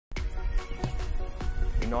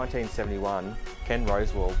1971, Ken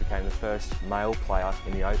Rosewall became the first male player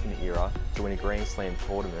in the Open era to win a Grand Slam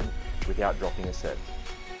tournament without dropping a set.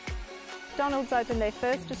 McDonald's opened their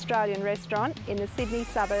first Australian restaurant in the Sydney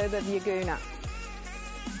suburb of Yagoona.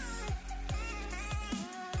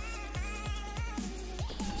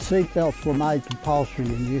 Seatbelts were made compulsory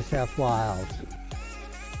in New South Wales.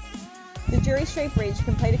 The Drury Street Bridge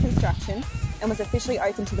completed construction and was officially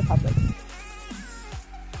open to the public.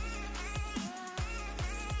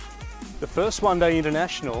 The first one-day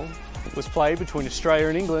international was played between Australia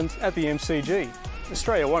and England at the MCG.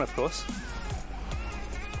 Australia won, of course.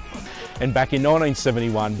 And back in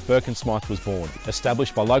 1971, Burke Smyth was born,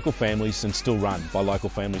 established by local families and still run by local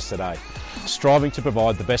families today, striving to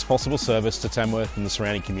provide the best possible service to Tamworth and the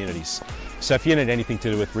surrounding communities. So if you need anything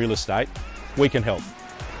to do with real estate, we can help.